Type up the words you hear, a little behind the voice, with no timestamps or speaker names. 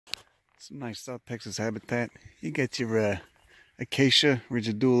Some nice South Texas habitat. You get your Acacia,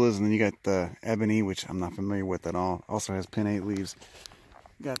 rigidulas, and then you got the ebony, which I'm not familiar with at all. Also has pinnate leaves.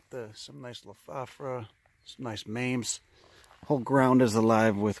 You got some nice Lophophora, some nice mames. Whole ground is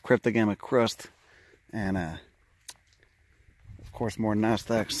alive with Cryptogammic Crust, and of course more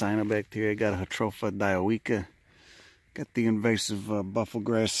nostoc cyanobacteria. Got a Heteropha dioica. Got the invasive buffalo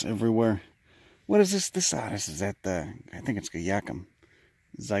grass everywhere. What is this? This is that I think it's Gayacum.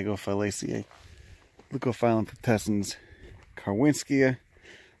 Zygophalaceae, Leucophyllum putescens, Carwinskia,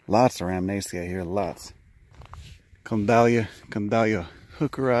 lots of Ramnaceae here, lots. Condalia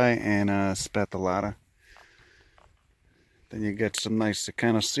hookeri, and Spatulata. Then you get some nice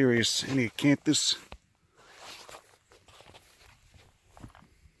kind of serious Acanthus.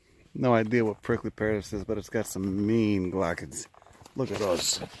 No idea what prickly pear this is, but it's got some mean glochids. Look at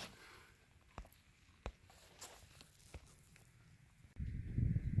those.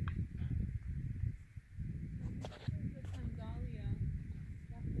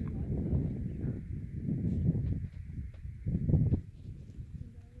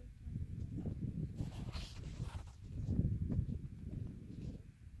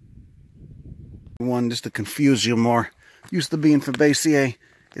 One just to confuse you more. Used to be in Fabaceae,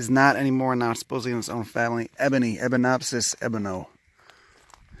 is not anymore. Now it's supposedly in its own family. Ebony, Ebenopsis, ebano.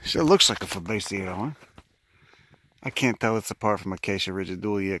 Sure looks like a Fabaceae though, huh? I can't tell it's apart from Acacia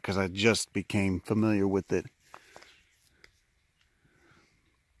rigidula yet because I just became familiar with it.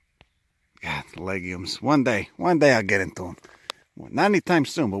 God, legumes. One day I'll get into them. Not anytime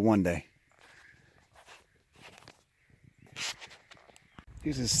soon, but one day.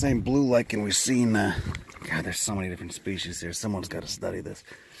 Here's the same blue lichen we've seen. God, there's so many different species here. Someone's got to study this.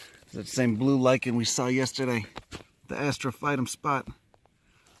 It's the same blue lichen we saw yesterday, the Astrophytum spot.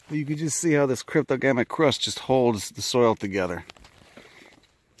 But you can just see how this Cryptogammic Crust just holds the soil together.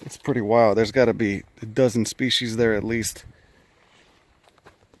 It's pretty wild. There's got to be a dozen species there at least.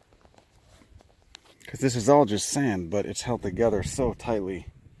 Because this is all just sand, but it's held together so tightly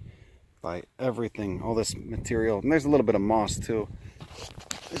by everything, all this material. And there's a little bit of moss too.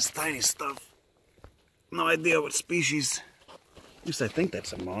 This tiny stuff. No idea what species. At least I think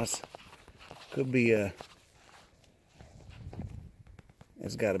that's a moss. Could be a...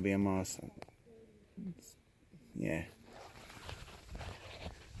 It's got to be a moss. Yeah.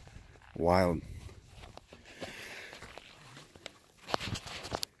 Wild.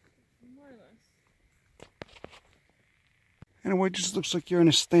 Anyway, it just looks like you're in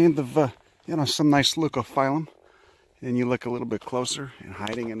a stand of, you know, some nice Leucophyllum. And you look a little bit closer, and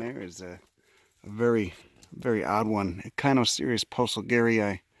hiding in there is a very, very odd one. Echinocereus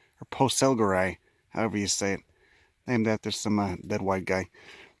poselgarii, or poselgarii, however you say it. Named after some dead white guy.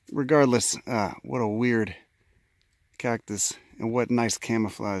 Regardless, what a weird cactus, and what nice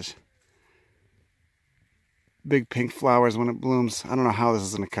camouflage. Big pink flowers when it blooms. I don't know how this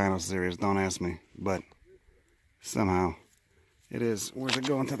is an Echinocereus, don't ask me, but somehow it is. Where's it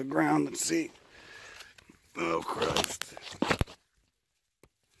going to the ground? Let's see. Oh, Christ. I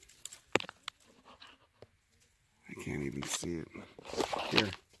can't even see it. Here.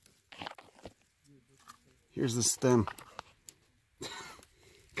 Here's the stem.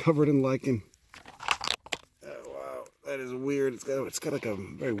 Covered in lichen. Oh, wow. That is weird. It's got like a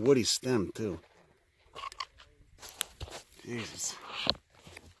very woody stem, too. Jesus.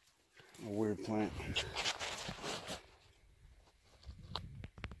 A weird plant.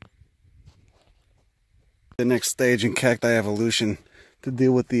 The next stage in cacti evolution to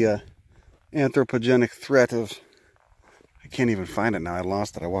deal with the anthropogenic threat of... I can't even find it now. I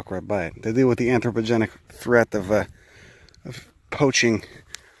lost it. I walk right by it. To deal with the anthropogenic threat of poaching.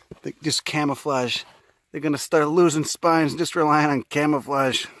 They just camouflage. They're going to start losing spines just relying on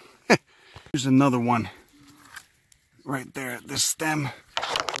camouflage. Here's another one. Right there. This stem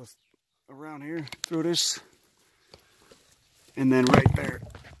goes around here through this. And then right there.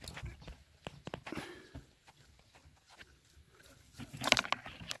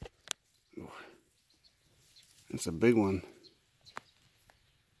 It's a big one.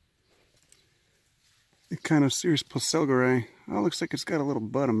 Echinocereus poselgarii. Oh, looks like it's got a little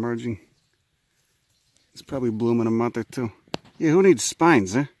bud emerging. It's probably bloom in a month or two. Yeah, who needs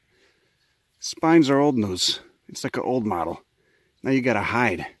spines, huh? Spines are old news. It's like an old model. Now you gotta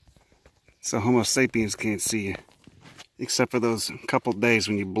hide. So Homo sapiens can't see you. Except for those couple days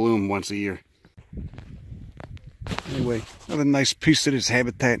when you bloom once a year. Anyway, another nice piece of this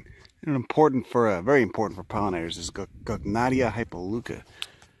habitat. And important for very important for pollinators is Gognadia hypoleuca.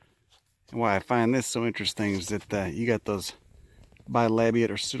 And why I find this so interesting is that you got those bilabiate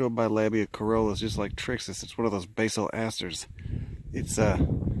or pseudo-bilabiate corollas, just like Trixis. It's one of those basal asters. It's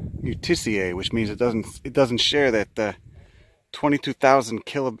Mutisiae, which means it doesn't share that 22,000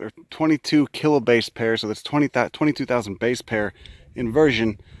 or 22 kilobase pair, so that's 22,000 base pair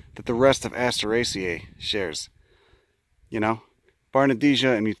inversion that the rest of Asteraceae shares. You know,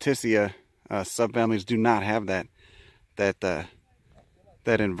 Barnadesia and Mutisia subfamilies do not have that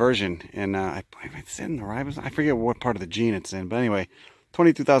inversion, and I believe it's in the ribosome. I forget what part of the gene it's in, but anyway,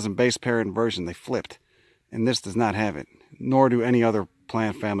 22,000 base pair inversion, they flipped, and this does not have it. Nor do any other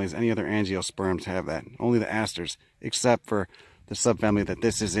plant families, any other angiosperms have that. Only the asters, except for the subfamily that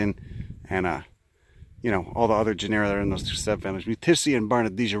this is in, and you know, all the other genera that are in those two subfamilies. Mutisia and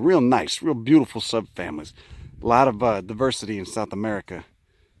Barnadesia, real nice, real beautiful subfamilies. A lot of diversity in South America.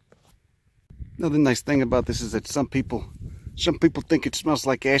 Another nice thing about this is that some people think it smells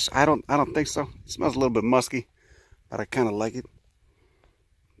like ash. I don't think so. It smells a little bit musky, but I kind of like it.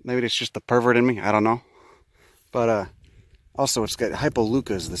 Maybe it's just the pervert in me. I don't know. But also, it's got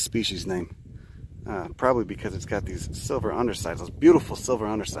Hypoluca is the species name. Probably because it's got these silver undersides, those beautiful silver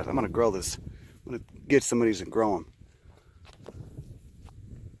undersides. I'm gonna grow this. I'm gonna get some of these and grow them.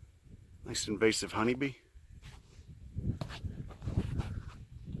 Nice invasive honeybee.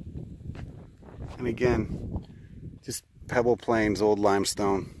 And again, just pebble plains, old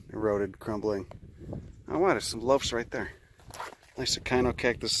limestone, eroded, crumbling. Oh wow, there's some lophs right there. Nice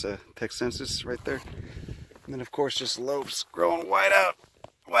Cryptogammic texensis right there. And then of course just lophs growing wide out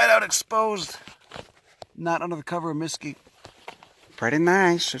exposed. Not under the cover of mesquite. Pretty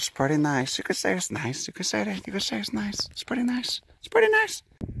nice, it's pretty nice. You could say it's nice, you could say that, you could say it's nice. It's pretty nice, it's pretty nice.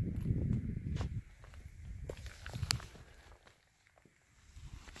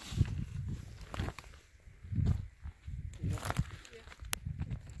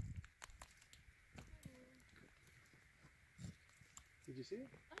 Did you see it?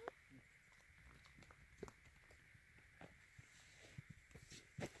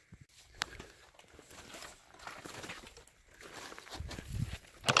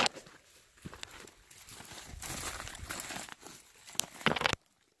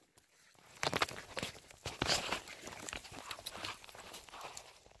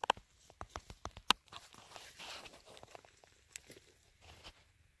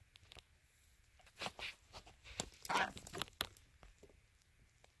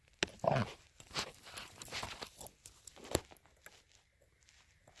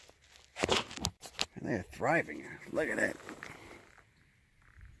 And they're thriving. Look at that.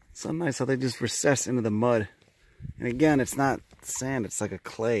 So nice how they just recess into the mud. And again, it's not sand, it's like a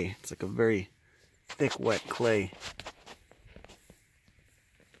clay. It's like a very thick, wet clay.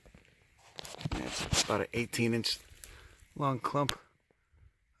 Yeah, it's about an 18-inch long clump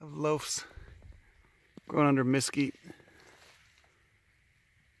of lophs growing under mesquite.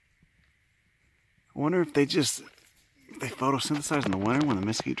 I wonder if they photosynthesize in the winter when the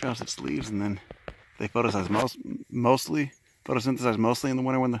mesquite drops its leaves, and then they photosynthesize mostly in the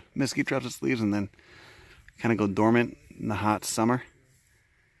winter when the mesquite drops its leaves, and then kind of go dormant in the hot summer.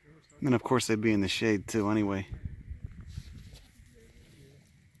 And then of course they'd be in the shade too anyway.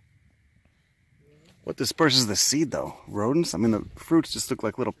 What disperses the seed though? Rodents? I mean, the fruits just look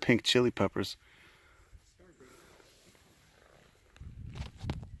like little pink chili peppers.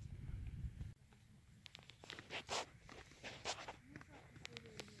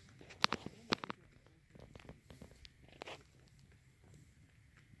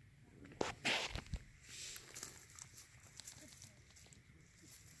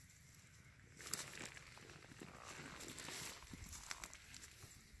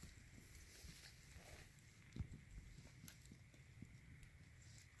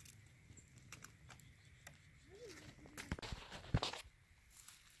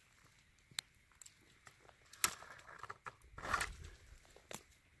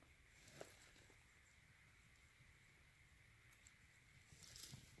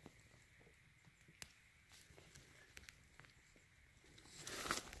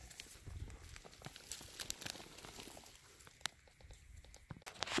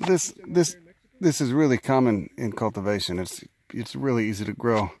 This is really common in cultivation. It's really easy to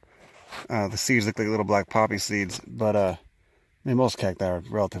grow. The seeds look like little black poppy seeds, but I mean, most cacti are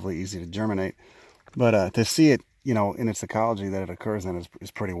relatively easy to germinate. But to see it, you know, in its ecology that it occurs in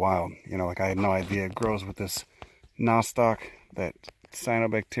is pretty wild. You know, like I had no idea it grows with this nostoc, that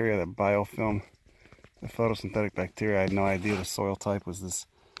cyanobacteria, that biofilm, the photosynthetic bacteria. I had no idea the soil type was this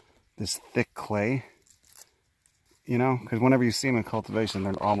thick clay. You know, because whenever you see them in cultivation,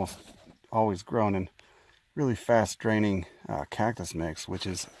 they're almost always grown in really fast draining cactus mix, which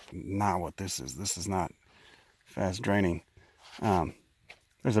is not what this is. This is not fast draining.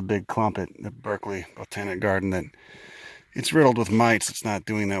 There's a big clump at the Berkeley Botanic Garden that It's riddled with mites. It's not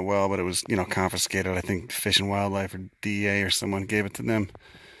doing that well, but it was, you know, confiscated. I think Fish and Wildlife or DEA or someone gave it to them,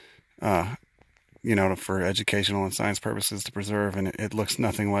 you know, for educational and science purposes to preserve, and it looks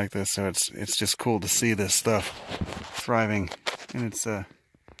nothing like this. So it's just cool to see this stuff thriving, and it's the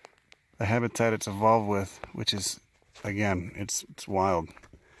habitat it's evolved with, which is, again, it's wild.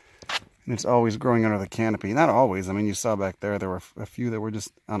 And it's always growing under the canopy. Not always. I mean, you saw back there were a few that were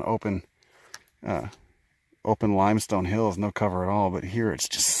just on open limestone hills, no cover at all. But here it's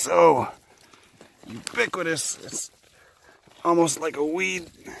just so ubiquitous. It's almost like a weed.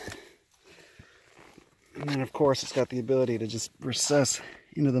 And then, of course, it's got the ability to just recess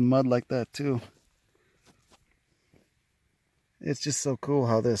into the mud like that, too. It's just so cool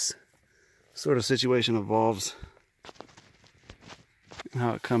how this sort of situation evolves. And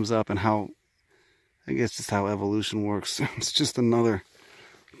how it comes up, and how, I guess, just how evolution works. It's just another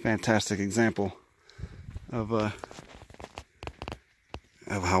fantastic example of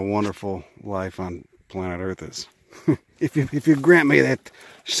how wonderful life on planet Earth is. if you grant me that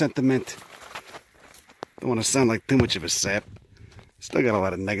sentiment, don't want to sound like too much of a sap. Still got a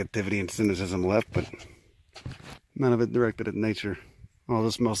lot of negativity and cynicism left, but none of it directed at nature. All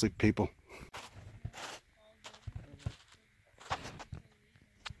this mostly people.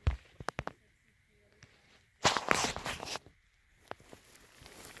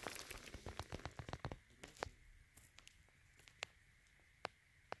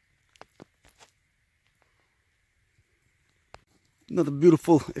 Another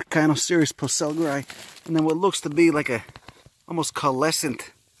beautiful Echinocereus poselgri, and then what looks to be like a almost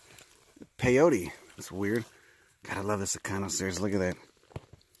coalescent peyote. It's weird. God, I love this Echinocereus. Look at that.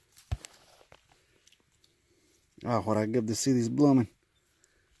 Oh, what I give to see these blooming.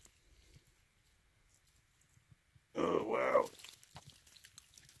 Oh, wow.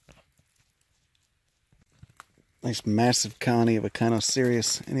 Nice massive colony of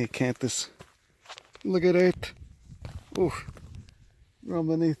Echinocereus and Acanthus. Look at it. Oof. Grown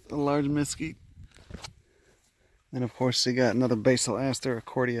beneath a large mesquite. And of course you got another basal aster,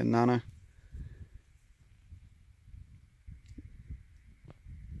 Accordia nana.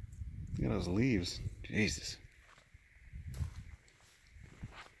 Look at those leaves. Jesus.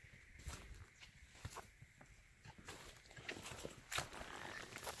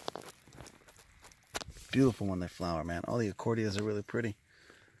 Beautiful when they flower, man. All the Accordias are really pretty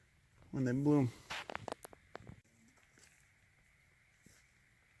when they bloom.